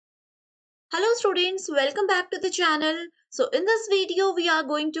Hello students, welcome back to the channel. So in this video we are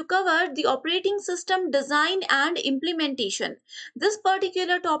going to cover the operating system design and implementation. This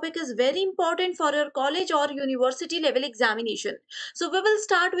particular topic is very important for your college or university level examination. So we will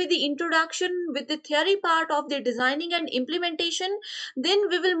start with the introduction with the theory part of the designing and implementation. Then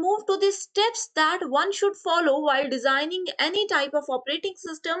we will move to the steps that one should follow while designing any type of operating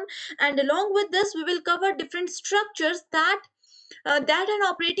system, and along with this we will cover different structures that an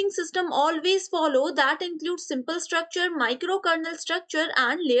operating system always follow, that includes simple structure, microkernel structure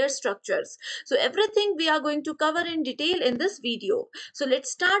and layer structures. So everything we are going to cover in detail in this video. So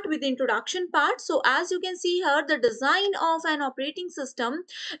let's start with the introduction part. So as you can see here, the design of an operating system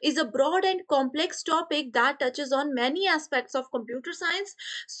is a broad and complex topic that touches on many aspects of computer science.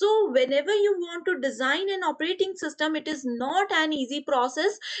 So whenever you want to design an operating system, it is not an easy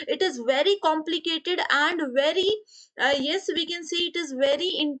process. It is very complicated and very yes, we can say it is very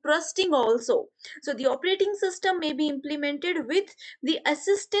interesting also. So the operating system may be implemented with the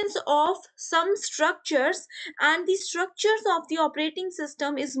assistance of some structures, and the structures of the operating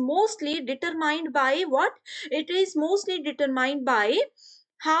system is mostly determined by what? It is mostly determined by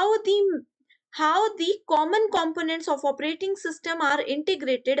how the common components of operating system are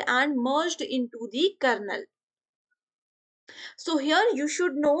integrated and merged into the kernel. So here you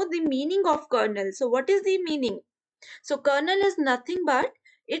should know the meaning of kernel. So what is the meaning? So kernel is nothing but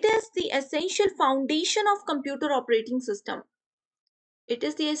it is the essential foundation of computer operating system. It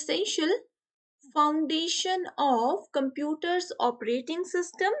is the essential foundation of computer's operating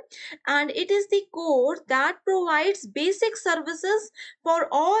system, and it is the core that provides basic services for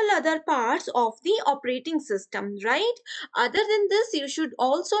all other parts of the operating system, right? Other than this, you should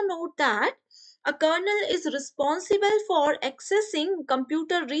also note that a kernel is responsible for accessing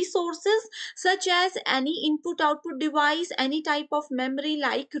computer resources such as any input output device, any type of memory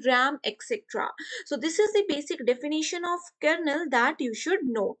like RAM, etc. So this is the basic definition of kernel that you should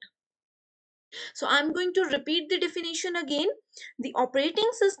note. So I'm going to repeat the definition again. The operating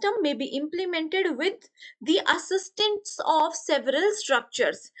system may be implemented with the assistance of several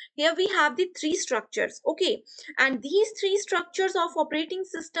structures. Here we have the three structures, okay? And these three structures of operating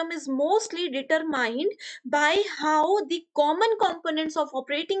system is mostly determined by how the common components of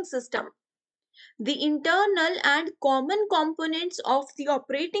operating system, the internal and common components of the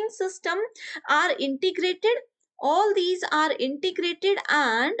operating system are integrated. All these are integrated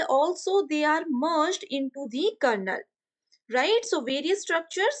and also they are merged into the kernel, right? So various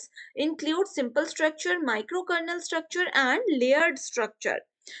structures include simple structure, microkernel structure and layered structure.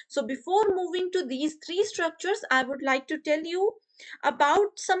 So before moving to these three structures, I would like to tell you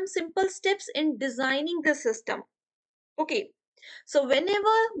about some simple steps in designing the system. Okay, so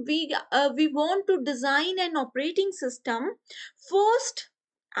whenever we want to design an operating system, first,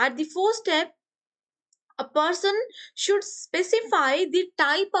 at the first step, a person should specify the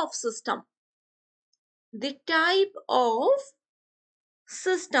type of system. The type of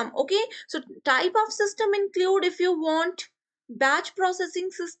system, okay? So type of system include if you want batch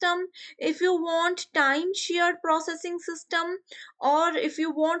processing system, if you want time shared processing system, or if you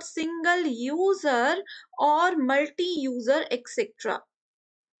want single user or multi-user, etc.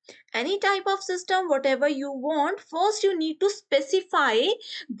 Any type of system, whatever you want, first you need to specify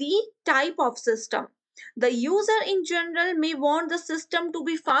the type of system. The user in general may want the system to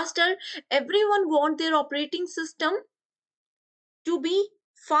be faster. Everyone want their operating system to be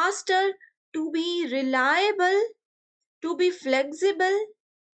faster, to be reliable, to be flexible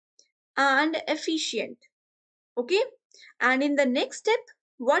and efficient, okay? And in the next step,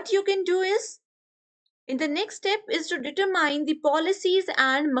 what you can do is, in the next step is to determine the policies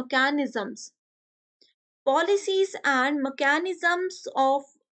and mechanisms. Policies and mechanisms of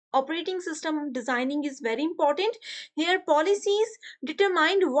operating system designing is very important. Here policies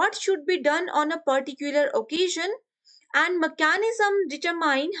determine what should be done on a particular occasion, and mechanism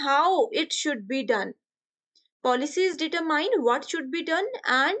determine how it should be done. Policies determine what should be done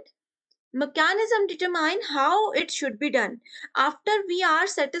and mechanism determine how it should be done. After we are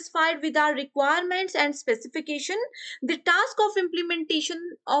satisfied with our requirements and specification, the task of implementation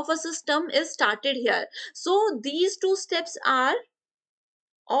of a system is started here. So these two steps are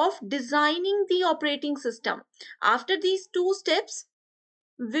of designing the operating system. After these two steps,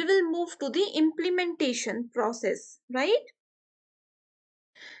 we will move to the implementation process, right?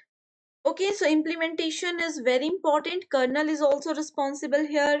 Okay, so implementation is very important. Kernel is also responsible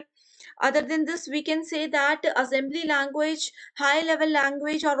here. Other than this, we can say that assembly language, high level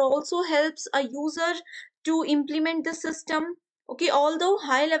language are also helps a user to implement the system. Okay, although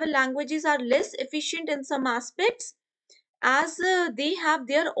high level languages are less efficient in some aspects, as they have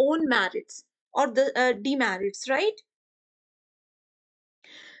their own merits or the demerits, right?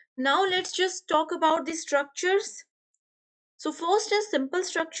 Now let's just talk about the structures. So first is simple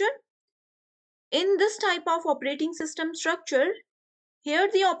structure. In this type of operating system structure, here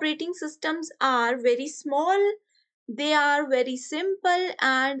the operating systems are very small, they are very simple,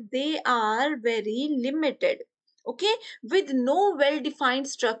 and they are very limited. Okay, with no well-defined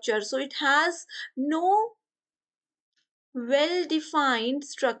structure. So it has no well-defined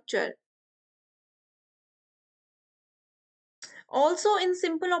structure. Also, in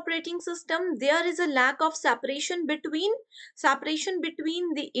simple operating system, there is a lack of separation between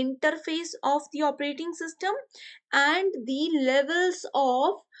the interface of the operating system and the levels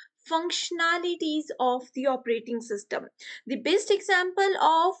of functionalities of the operating system. The best example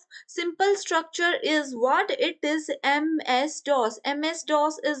of simple structure is what it is: MS-DOS.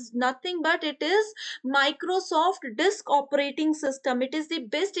 MS-DOS is nothing but it is Microsoft Disk Operating System. It is the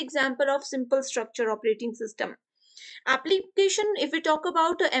best example of simple structure operating system. Application, if we talk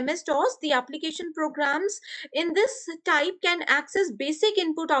about MS-DOS, the application programs in this type can access basic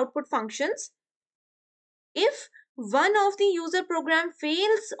input output functions. If one of the user program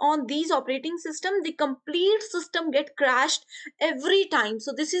fails on these operating system, the complete system get crashed every time.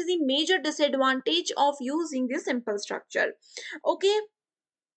 So this is the major disadvantage of using this simple structure. Okay,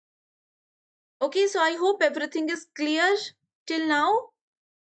 so I hope everything is clear till now.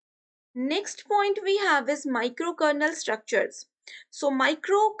 Next point we have is microkernel structures. So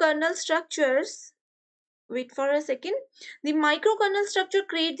microkernel structures, wait for a second. The microkernel structure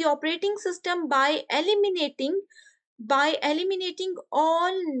create the operating system by eliminating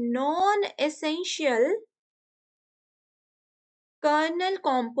all non-essential kernel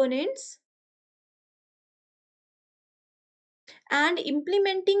components and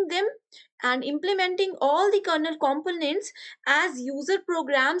implementing all the kernel components as user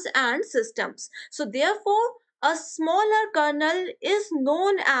programs and systems. So therefore a smaller kernel is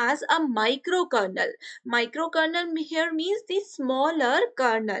known as a microkernel. Microkernel here means the smaller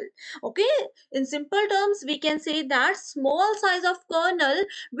kernel. Okay, in simple terms we can say that small size of kernel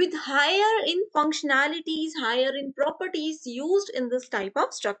with higher in functionalities, higher in properties used in this type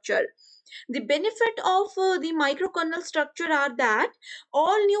of structure. The benefit of the microkernel structure are that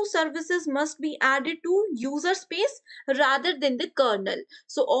all new services must be added to user space rather than the kernel.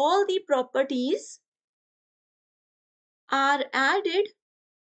 So all the properties are added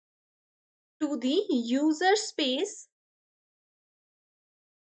to the user space,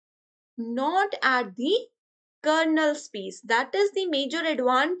 not at the kernel space. That is the major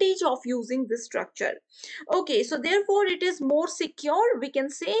advantage of using this structure. Okay, so therefore it is more secure, we can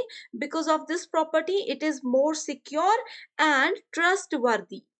say. Because of this property it is more secure and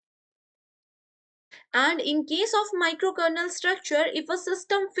trustworthy. And in case of microkernel structure, if a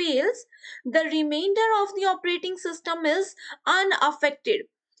system fails, the remainder of the operating system is unaffected.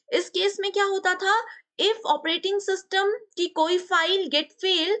 इस case में क्या होता था? If operating system की कोई file get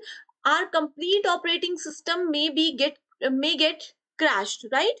fail, our complete operating system may get crashed,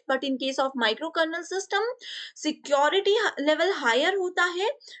 right? But in case of microkernel system, security level higher होता है.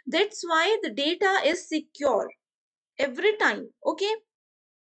 That's why the data is secure every time. Okay.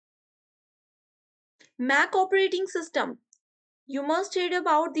 Mac operating system. You must heard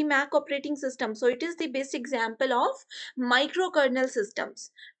about the Mac operating system. So it is the best example of microkernel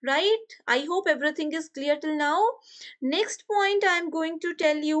systems, right? I hope everything is clear till now. Next point I am going to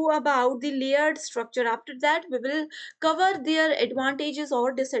tell you about the layered structure. After that, we will cover their advantages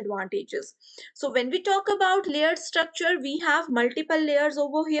or disadvantages. So when we talk about layered structure, we have multiple layers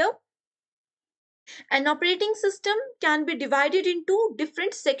over here. An operating system can be divided into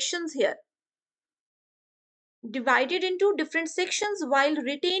different sections here. Divided into different sections while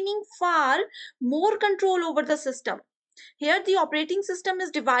retaining far more control over the system. Here the operating system is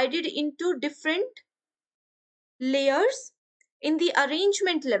divided into different layers in the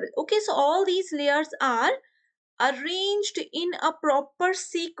arrangement level. Okay, so all these layers are arranged in a proper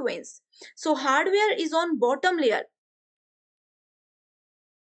sequence. So hardware is on bottom layer.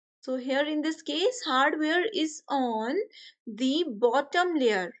 So here in this case, hardware is on the bottom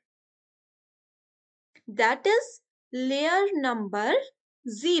layer. That is layer number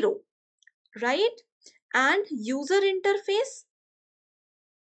 0, right? And user interface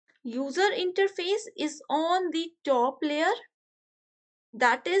is on the top layer.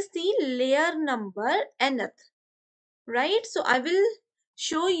 That is the layer number nth, right? So I will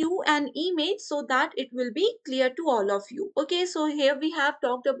show you an image so that it will be clear to all of you. Okay, so here we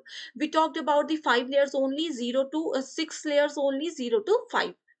talked about the 5 layers only, 0 to 6 layers only, 0 to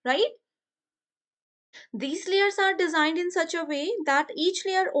 5, right? These layers are designed in such a way that each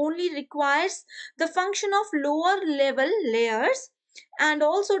layer only requires the function of lower level layers, and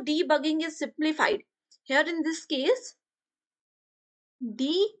also debugging is simplified. Here in this case,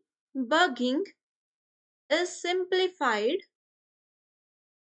 debugging is simplified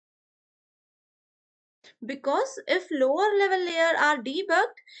because if lower level layer are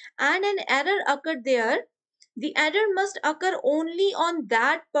debugged and an error occurred there, the error must occur only on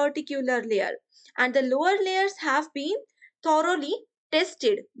that particular layer, and the lower layers have been thoroughly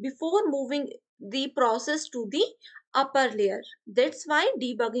tested before moving the process to the upper layer. That's why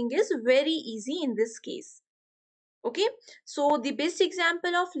debugging is very easy in this case. Okay, so the best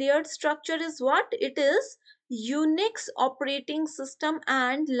example of layered structure is what? It is Unix operating system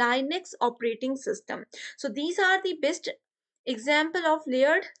and Linux operating system. So these are the best example of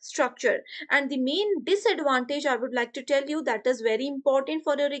layered structure. And the main disadvantage I would like to tell you, that is very important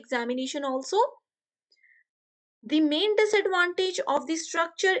for your examination also. The main disadvantage of the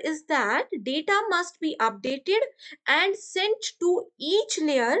structure is that data must be updated and sent to each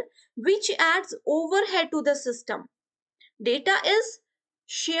layer, which adds overhead to the system. Data is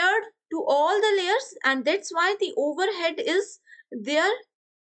shared to all the layers, and that's why the overhead is there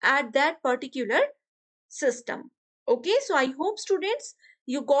at that particular system. Okay, so I hope students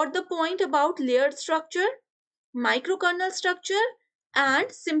you got the point about layered structure, microkernel structure,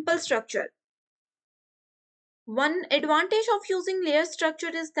 and simple structure. One advantage of using layered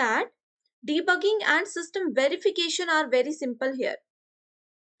structure is that debugging and system verification are very simple here.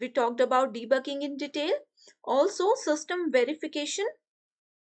 We talked about debugging in detail. Also, system verification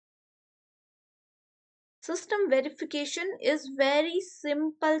is very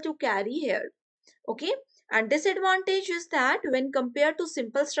simple to carry here. Okay, and disadvantage is that when compared to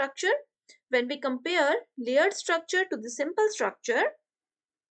simple structure, when we compare layered structure to the simple structure,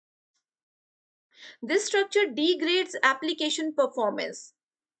 this structure degrades application performance.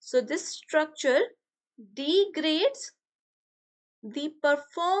 So this structure degrades the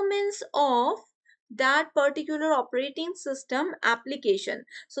performance of that particular operating system application.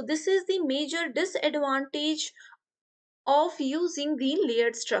 So this is the major disadvantage of using the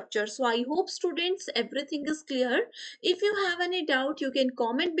layered structure. So I hope students everything is clear. If you have any doubt, you can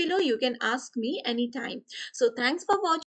comment below, you can ask me anytime. So thanks for watching.